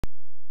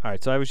All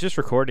right, so I was just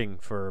recording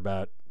for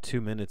about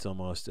 2 minutes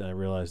almost, and I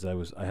realized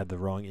I had the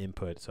wrong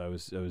input. So I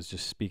was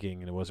just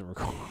speaking and it wasn't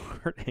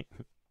recording,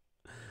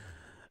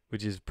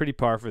 which is pretty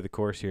par for the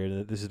course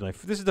here. This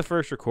is the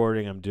first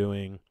recording I'm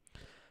doing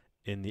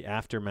in the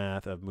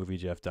aftermath of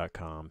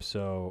MovieJeff.com.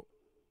 So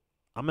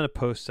I'm gonna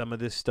post some of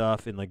this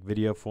stuff in like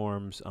video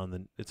forms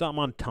I'm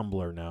on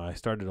Tumblr now. I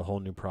started a whole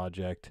new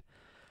project.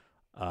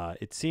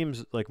 It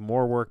seems like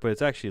more work, but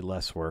it's actually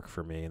less work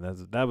for me, and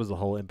that was the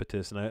whole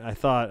impetus. And I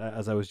thought,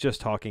 as I was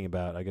just talking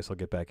about, I guess I'll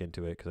get back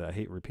into it because I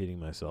hate repeating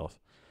myself.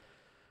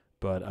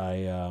 But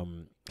I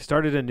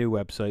started a new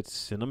website,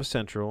 Cinema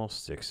Central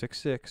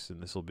 666,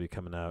 and this will be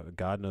coming out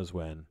God knows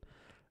when.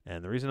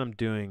 And the reason I'm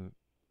doing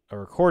a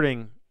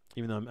recording,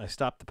 even though I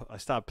stopped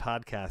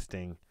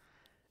podcasting,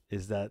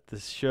 is that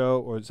this show,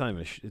 or it's not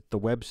even the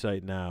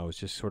website now, is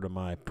just sort of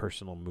my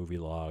personal movie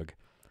log.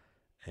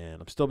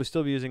 And I'm still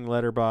using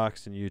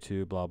Letterboxd and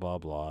YouTube, blah blah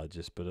blah.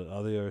 But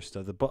all the other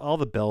stuff, all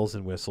the bells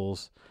and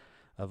whistles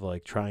of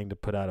like trying to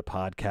put out a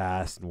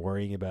podcast and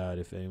worrying about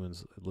if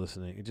anyone's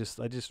listening.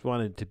 I just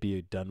wanted to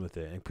be done with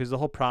it, and because the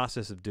whole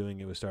process of doing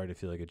it was starting to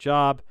feel like a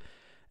job,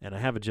 and I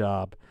have a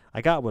job.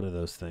 I got one of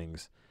those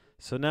things,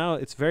 so now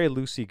it's very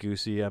loosey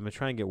goosey. I'm gonna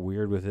try and get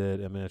weird with it.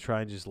 I'm gonna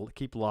try and just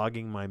keep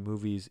logging my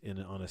movies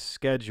on a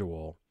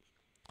schedule,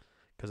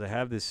 because I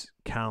have this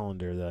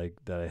calendar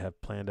that I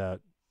have planned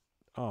out.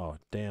 Oh,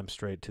 damn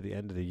straight to the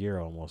end of the year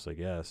almost, I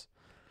guess.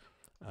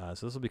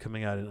 So this will be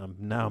coming out, I'm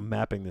now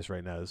mapping this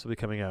right now. This will be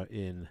coming out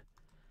in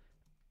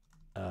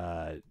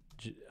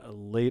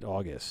late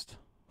August,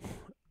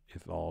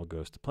 if all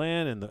goes to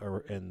plan, and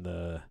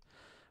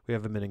we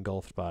haven't been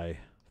engulfed by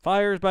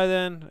fires by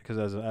then, because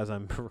as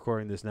I'm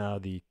recording this now,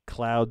 the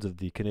clouds of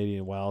the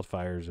Canadian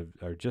wildfires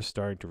are just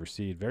starting to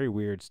recede. Very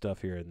weird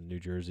stuff here in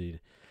New Jersey.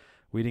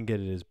 We didn't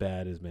get it as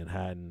bad as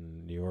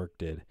Manhattan, New York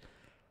did,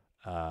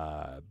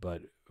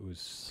 but it was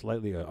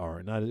slightly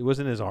orange. It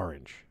wasn't as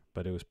orange,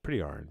 but it was pretty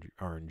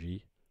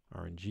orangina.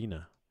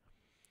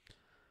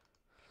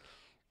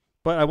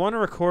 But I want to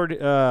record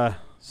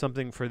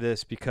something for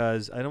this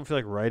because I don't feel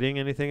like writing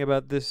anything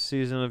about this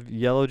season of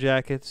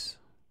Yellowjackets,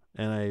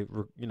 and I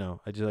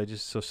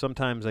just so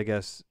sometimes I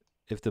guess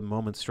if the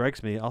moment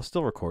strikes me, I'll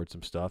still record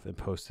some stuff and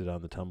post it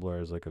on the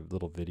Tumblr as like a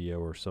little video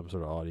or some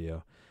sort of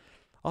audio.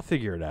 I'll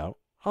figure it out.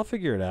 I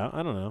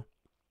don't know.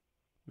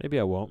 Maybe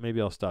I won't.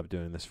 Maybe I'll stop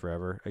doing this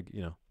forever.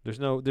 There's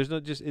no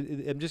just.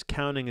 I'm just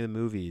counting the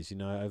movies.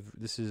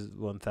 This is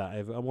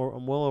 1,000. I'm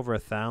well over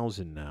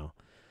 1,000 now,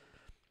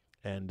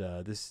 and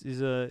this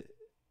is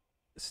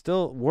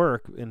still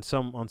work on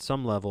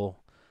some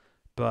level,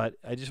 but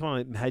I just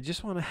want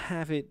to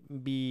have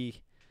it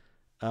be,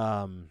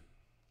 like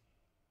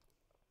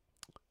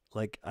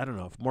I don't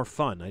know, more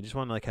fun. I just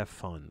want to like have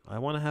fun. I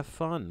want to have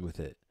fun with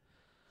it.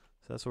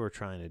 So that's what we're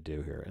trying to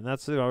do here. And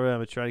that's I'm going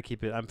to try to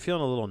keep it. I'm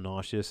feeling a little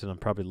nauseous, and I'm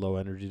probably low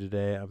energy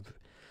today. I'm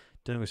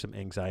dealing with some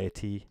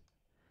anxiety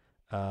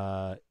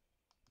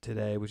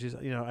today, which is,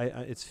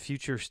 it's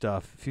future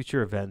stuff,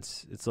 future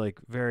events. It's like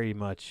very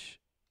much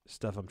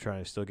stuff I'm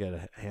trying to still get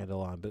a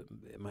handle on. But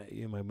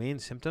my main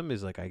symptom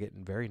is like I get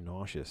very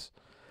nauseous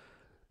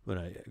when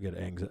I get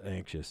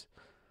anxious.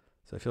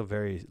 So I feel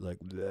very like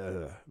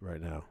bleh right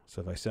now. So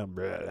if I sound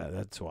bleh,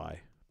 that's why.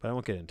 But I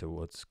won't get into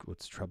what's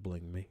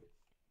troubling me.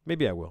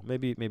 Maybe I will.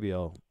 Maybe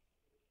I'll.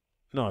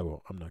 No, I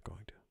won't. I'm not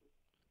going to.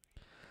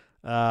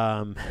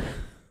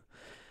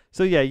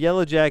 So yeah,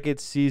 Yellowjackets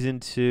season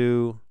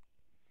 2.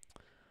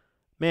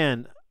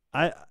 Man,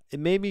 it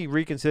made me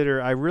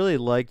reconsider. I really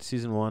liked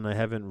season 1. I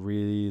haven't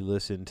really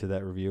listened to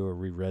that review or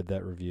reread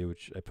that review,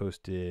 which I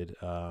posted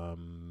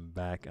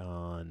back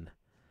on.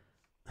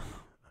 I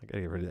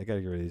gotta get rid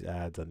of these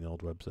ads on the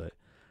old website.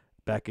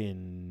 Back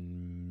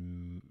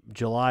in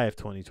July of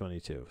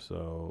 2022,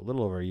 so a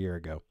little over a year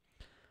ago.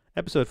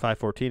 Episode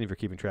 514, if you're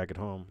keeping track at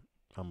home,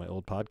 on my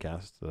old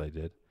podcast that I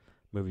did,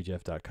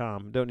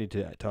 MovieJeff.com. Don't need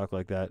to talk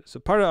like that. So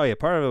part of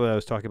what I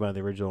was talking about in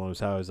the original one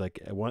was how I was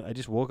like, I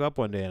just woke up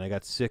one day and I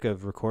got sick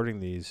of recording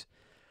these,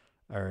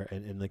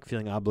 and like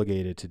feeling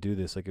obligated to do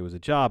this like it was a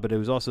job. But it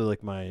was also like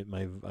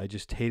I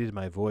just hated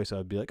my voice. I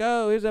would be like,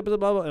 oh, here's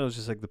episode blah blah, and it was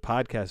just like the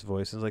podcast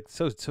voice. And it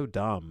was like so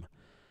dumb,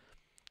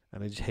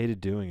 and I just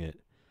hated doing it.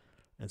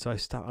 And so I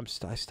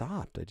stopped.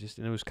 And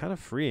it was kind of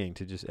freeing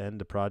to just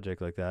end a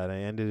project like that. I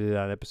ended it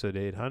on episode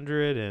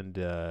 800, and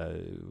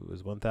it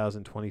was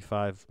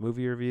 1,025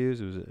 movie reviews.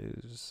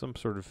 It was some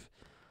sort of,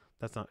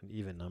 that's not an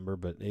even number,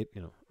 but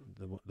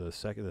the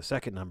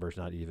second number is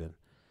not even,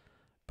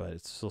 but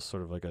it's still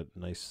sort of like a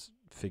nice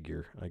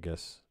figure, I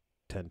guess.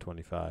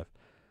 1025.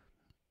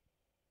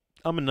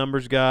 I'm a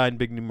numbers guy and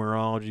big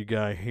numerology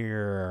guy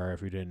here,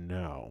 if you didn't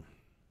know.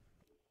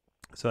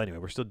 So anyway,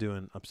 I'm still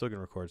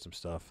gonna record some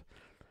stuff.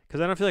 Because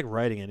I don't feel like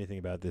writing anything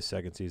about this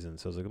second season,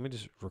 so I was like, let me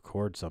just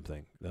record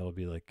something. That'll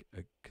be like,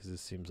 because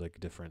this seems like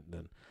different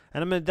than,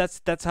 and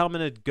that's how I'm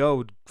gonna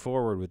go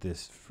forward with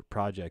this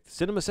project.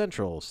 Cinema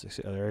Central,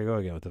 there you go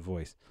again with the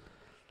voice.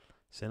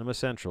 Cinema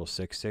Central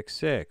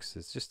 666.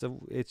 It's just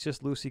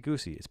loosey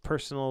goosey. It's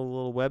personal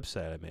little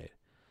website I made.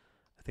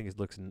 I think it's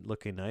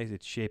looking nice.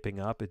 It's shaping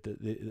up.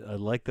 I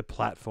like the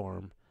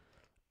platform.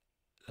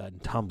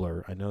 And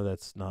Tumblr. I know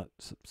that's not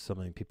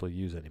something people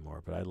use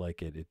anymore, but I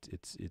like it.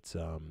 It's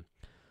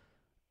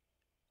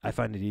I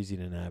find it easy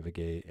to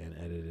navigate and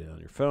edit it on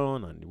your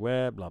phone, on your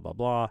web, blah blah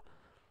blah.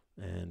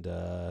 And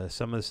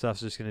some of the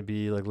stuff's just gonna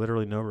be like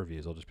literally no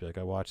reviews. I'll just be like,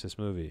 I watched this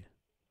movie.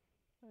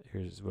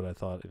 Here's what I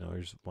thought.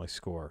 Here's my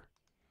score.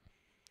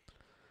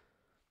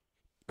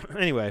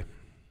 Anyway,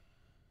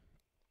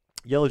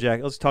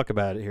 Yellowjacket. Let's talk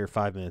about it here.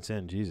 5 minutes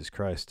in. Jesus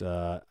Christ.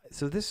 So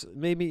this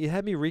it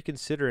had me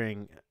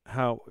reconsidering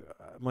how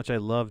much I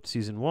loved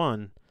season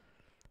 1,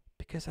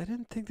 because I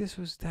didn't think this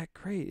was that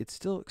great. It's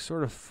still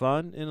sort of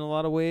fun in a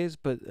lot of ways,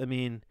 but I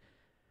mean,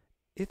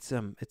 it's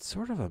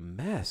sort of a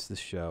mess. This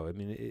show. I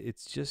mean,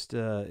 it's just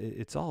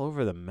it's all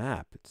over the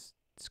map. It's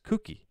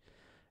kooky,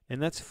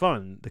 and that's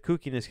fun. The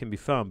kookiness can be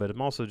fun, but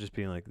I'm also just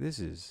being like,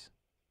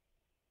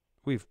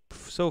 we've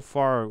so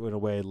far in a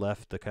way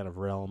left the kind of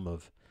realm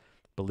of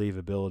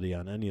believability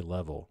on any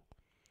level.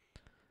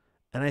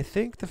 And I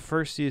think the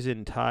first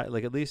season,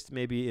 like at least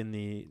maybe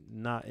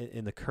not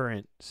in the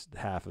current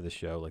half of the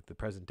show, like the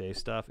present day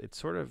stuff, it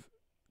sort of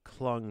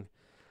clung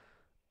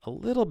a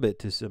little bit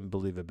to some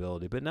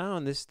believability. But now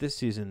in this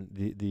season,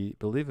 the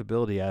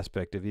believability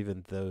aspect of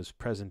even those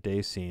present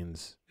day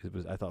scenes,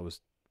 I thought was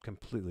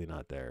completely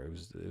not there. It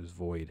was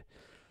void,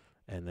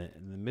 and the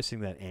missing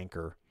that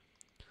anchor.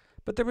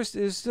 But it was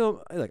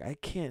still, like, I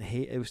can't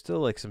hate. It was still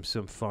like some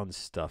fun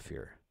stuff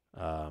here.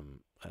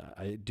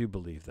 I do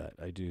believe that.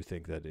 I do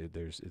think that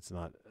it's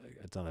not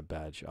a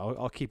bad show.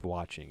 I'll keep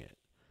watching it.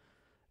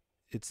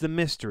 It's the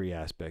mystery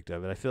aspect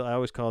of it. I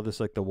always call this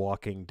like the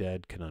Walking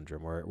Dead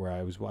conundrum, where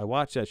I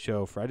watched that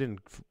show I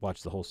didn't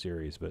watch the whole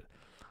series, but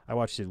I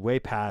watched it way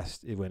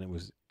past it when it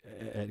was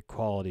at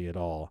quality at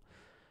all,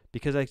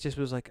 because I just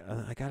was like,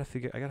 I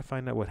gotta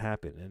find out what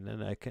happened, and then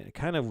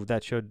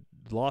that show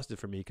lost it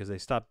for me because they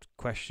stopped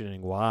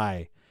questioning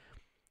why.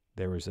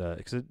 There was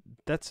because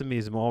that to me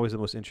is always the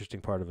most interesting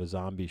part of a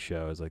zombie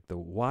show, is like the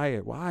why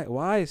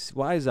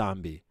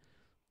zombie,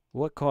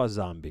 what caused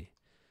zombie,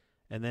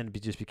 and then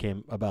it just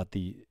became about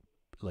the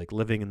like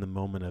living in the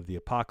moment of the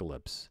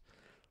apocalypse,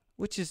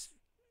 which is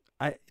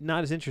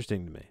not as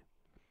interesting to me.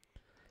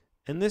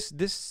 And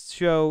this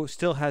show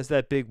still has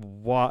that big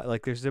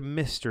like there's a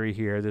mystery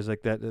here. There's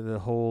like the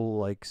whole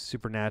like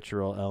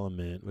supernatural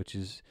element, which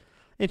is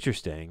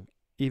interesting,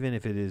 even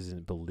if it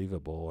isn't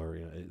believable, or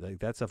like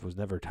that stuff was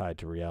never tied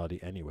to reality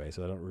anyway.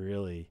 So I don't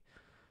really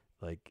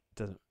like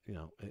it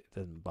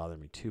doesn't bother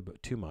me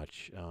too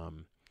much.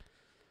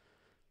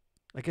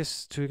 I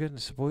guess to get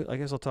into I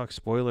guess I'll talk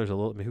spoilers a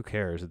little. I mean, who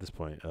cares at this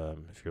point?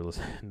 If you're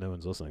listening, no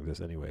one's listening to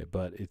this anyway.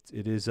 But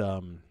it is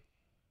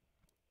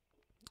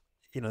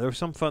there was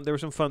some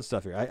fun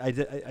stuff here.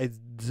 I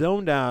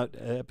zoned out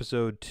at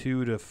episode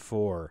 2 to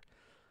 4,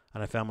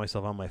 and I found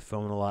myself on my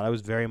phone a lot. I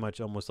was very much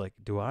almost like,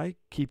 do I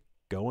keep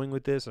going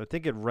with this? And I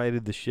think it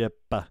righted the ship.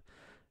 I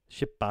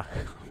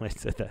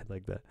said that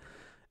like that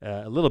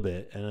a little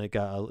bit, and it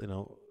got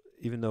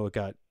even though it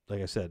got,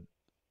 like I said,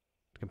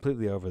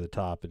 completely over the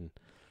top and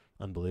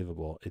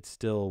unbelievable, it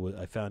still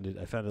I found it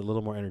a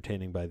little more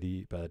entertaining by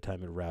the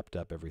time it wrapped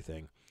up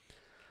everything.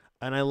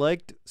 And I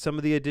liked some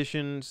of the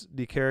additions,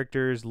 the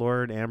characters.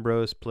 Lauren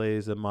Ambrose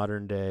plays a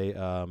modern day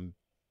the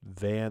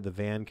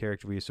Van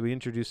character. We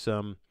introduced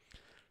some.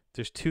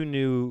 There's 2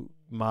 new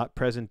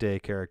present day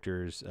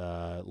characters.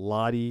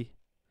 Lottie,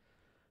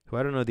 who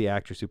I don't know the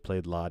actress who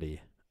played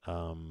Lottie.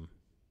 What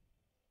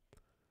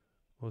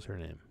was her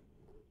name?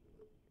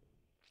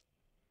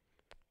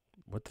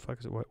 What the fuck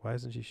is it? Why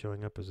isn't she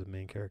showing up as a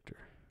main character?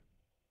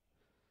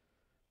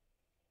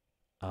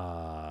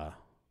 What?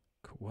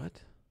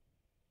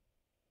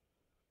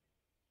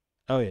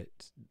 Oh yeah,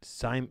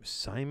 Simone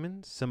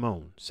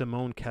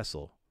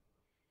Kessel.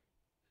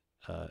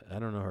 I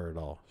don't know her at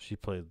all. She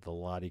played the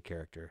Lottie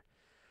character,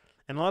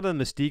 and a lot of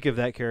the mystique of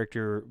that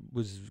character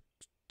was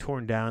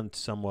torn down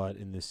somewhat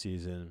in this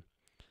season,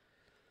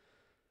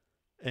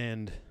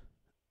 and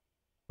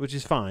which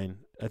is fine.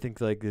 I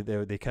think like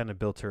they kind of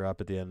built her up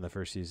at the end of the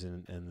first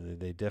season, and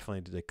they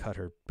definitely cut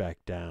her back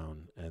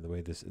down. And the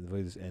way this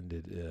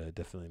ended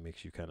definitely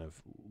makes you kind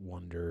of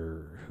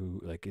wonder who.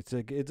 Like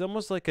it's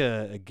almost like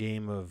a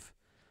game of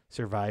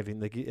surviving.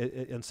 Like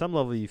on some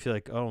level, you feel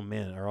like, oh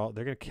man,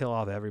 they're gonna kill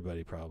off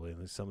everybody probably,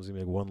 and someone's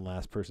gonna be like one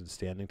last person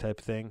standing type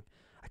thing.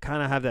 I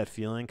kind of have that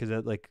feeling because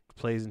that like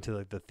plays into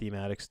like the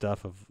thematic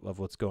stuff of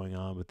what's going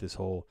on with this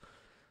whole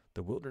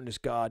the wilderness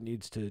god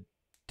needs to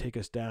take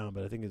us down.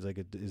 But I think it's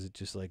like is it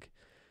just like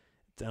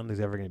I don't think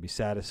it's ever going to be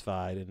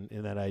satisfied, and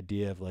in that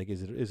idea of like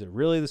is it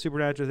really the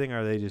supernatural thing, or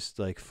are they just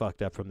like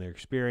fucked up from their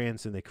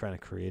experience and they kind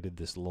of created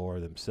this lore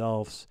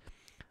themselves?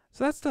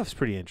 So that stuff's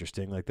pretty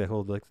interesting. Like the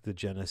whole like the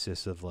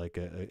genesis of like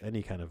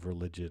any kind of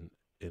religion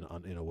in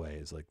a way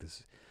is like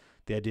this,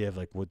 the idea of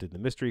like, what did the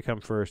mystery come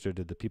first, or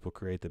did the people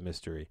create the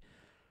mystery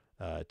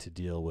to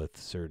deal with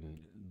certain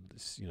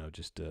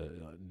just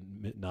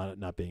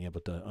not being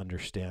able to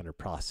understand or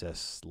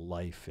process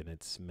life and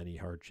its many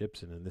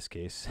hardships, and in this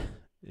case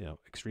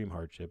extreme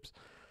hardships.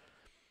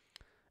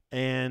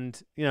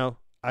 And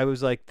I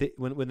was like,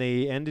 when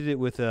they ended it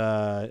with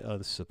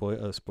this is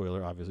a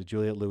spoiler, obviously.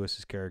 Juliette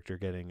Lewis's character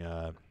getting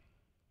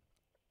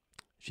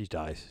she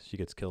dies. She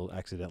gets killed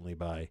accidentally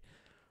by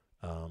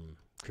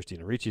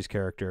Christina Ricci's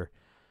character.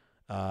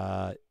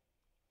 Uh,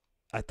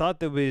 I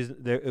thought it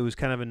was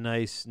kind of a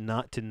nice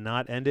not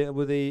end it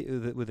with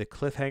a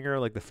cliffhanger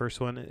like the first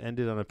one. It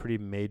ended on a pretty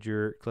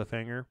major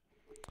cliffhanger.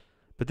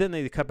 But then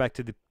they cut back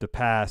to the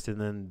past, and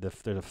then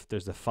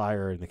there's the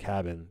fire in the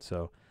cabin.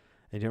 So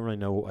I didn't really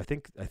know. I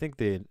think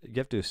you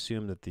have to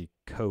assume that the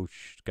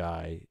coach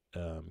guy,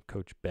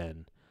 Coach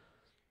Ben,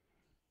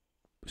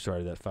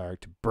 started that fire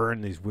to burn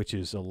these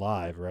witches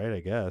alive, right? I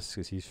guess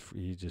because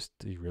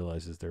he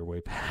realizes they're way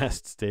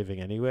past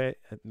staving anyway.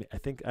 I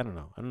don't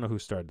know. I don't know who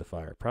started the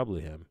fire.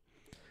 Probably him,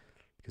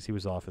 because he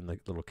was off in the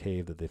little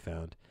cave that they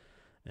found,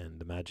 and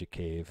the magic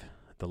cave,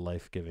 the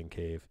life-giving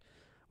cave.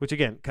 Which,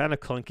 again, kind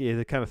of clunky.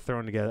 They're kind of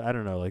thrown together. I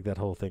don't know. Like, that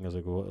whole thing, I was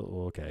like,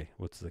 well, okay,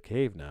 what's the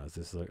cave now? Is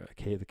this like a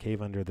cave, the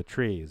cave under the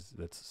trees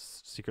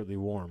that's secretly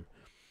warm?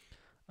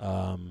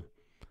 I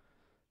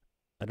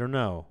don't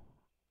know.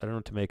 I don't know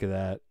what to make of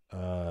that.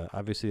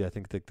 Obviously, I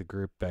think that the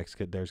group there's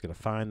going to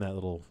find that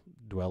little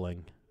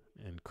dwelling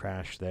and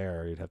crash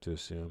there, you'd have to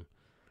assume.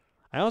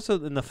 I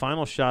also, in the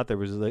final shot, there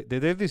was like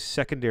they have these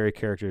secondary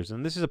characters,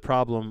 and this is a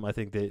problem. I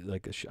think they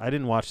I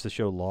didn't watch the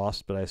show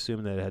Lost, but I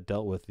assume that it had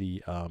dealt with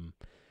the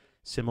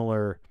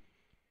similar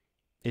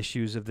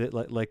issues of it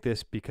like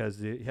this,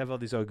 because you have all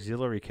these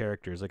auxiliary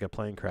characters like a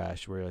plane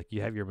crash where like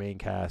you have your main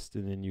cast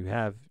and then you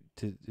have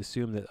to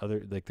assume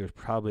that there's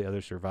probably other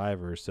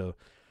survivors, so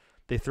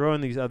they throw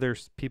in these other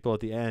people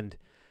at the end,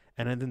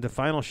 and then the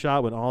final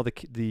shot when all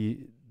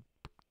the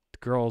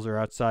girls are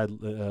outside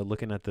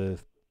looking at the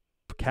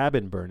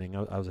cabin burning.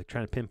 I was like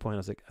trying to pinpoint. I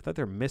was like, I thought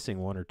they were missing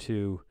one or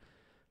two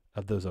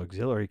of those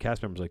auxiliary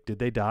cast members. Like, did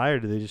they die or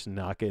did they just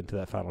not get into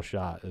that final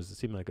shot? It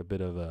seemed like a bit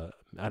of a,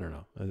 I don't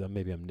know.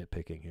 Maybe I'm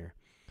nitpicking here.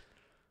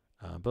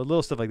 But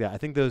little stuff like that. I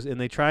think those,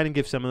 and they try and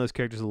give some of those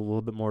characters a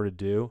little bit more to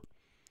do,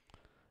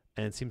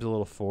 and it seems a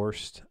little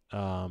forced.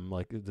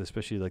 Like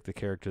especially like the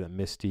character that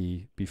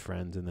Misty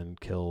befriends and then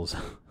kills.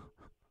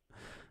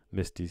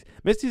 Misty's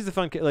the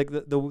fun, like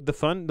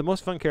the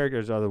most fun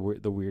characters are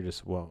the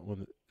weirdest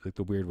one, like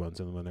the weird ones,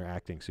 and when they're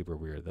acting super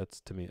weird.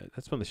 That's, to me,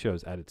 that's when the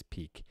show's at its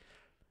peak.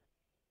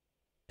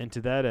 And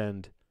to that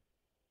end,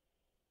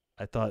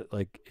 I thought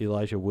like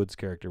Elijah Wood's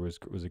character was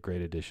a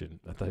great addition.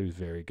 I thought he was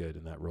very good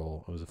in that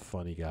role. It was a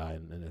funny guy,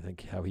 and I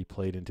think how he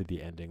played into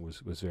the ending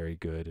was very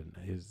good, and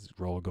his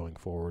role going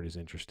forward is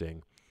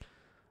interesting.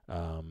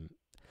 A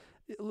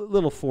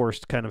little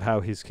forced, kind of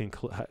how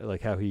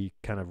how he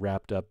kind of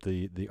wrapped up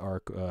the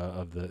arc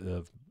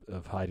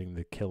of hiding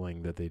the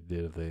killing that they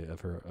did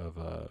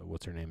of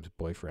what's her name's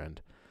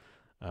boyfriend.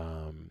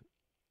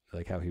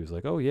 Like how he was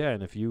like, oh yeah,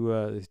 and if you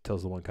he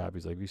tells the one cop,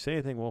 he's like, if you say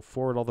anything, we'll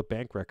forward all the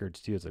bank records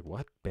to you. It's like,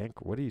 what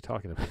bank? What are you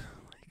talking about?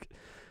 Like,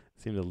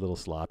 it seemed a little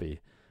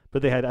sloppy,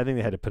 but I think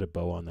they had to put a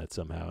bow on that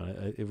somehow,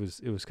 and it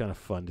was kind of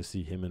fun to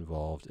see him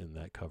involved in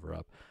that cover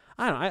up.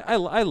 I don't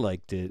know, I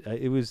liked it.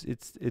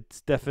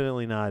 It's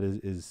definitely not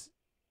as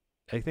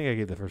I think I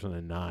gave the first one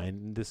a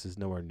 9. This is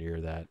nowhere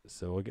near that,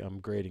 so I'm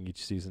grading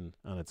each season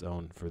on its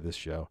own for this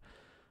show.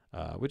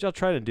 Which I'll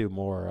try to do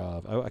more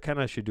of. I kind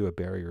of should do a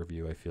Barry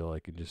review, I feel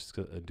like, and just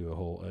do a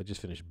whole. I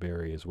just finished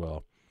Barry as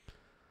well,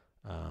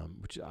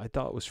 which I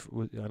thought was.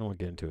 I don't want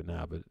to get into it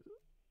now, but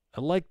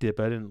I liked it,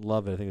 but I didn't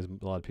love it. I think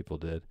a lot of people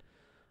did.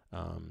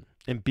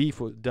 And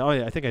Beef.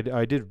 I think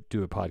I did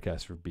do a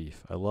podcast for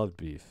Beef. I loved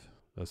Beef.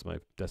 That's my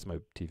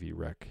TV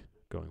rec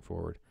going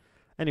forward.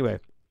 Anyway,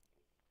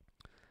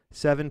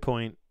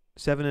 7.7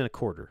 and a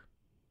quarter.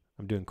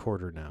 I'm doing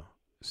quarter now.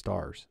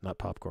 Stars, not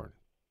popcorn.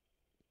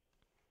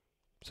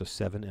 So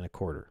 7 and a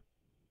quarter.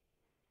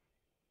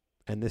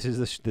 And this is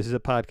a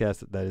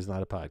podcast that is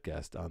not a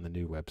podcast on the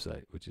new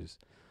website, which is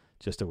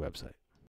just a website.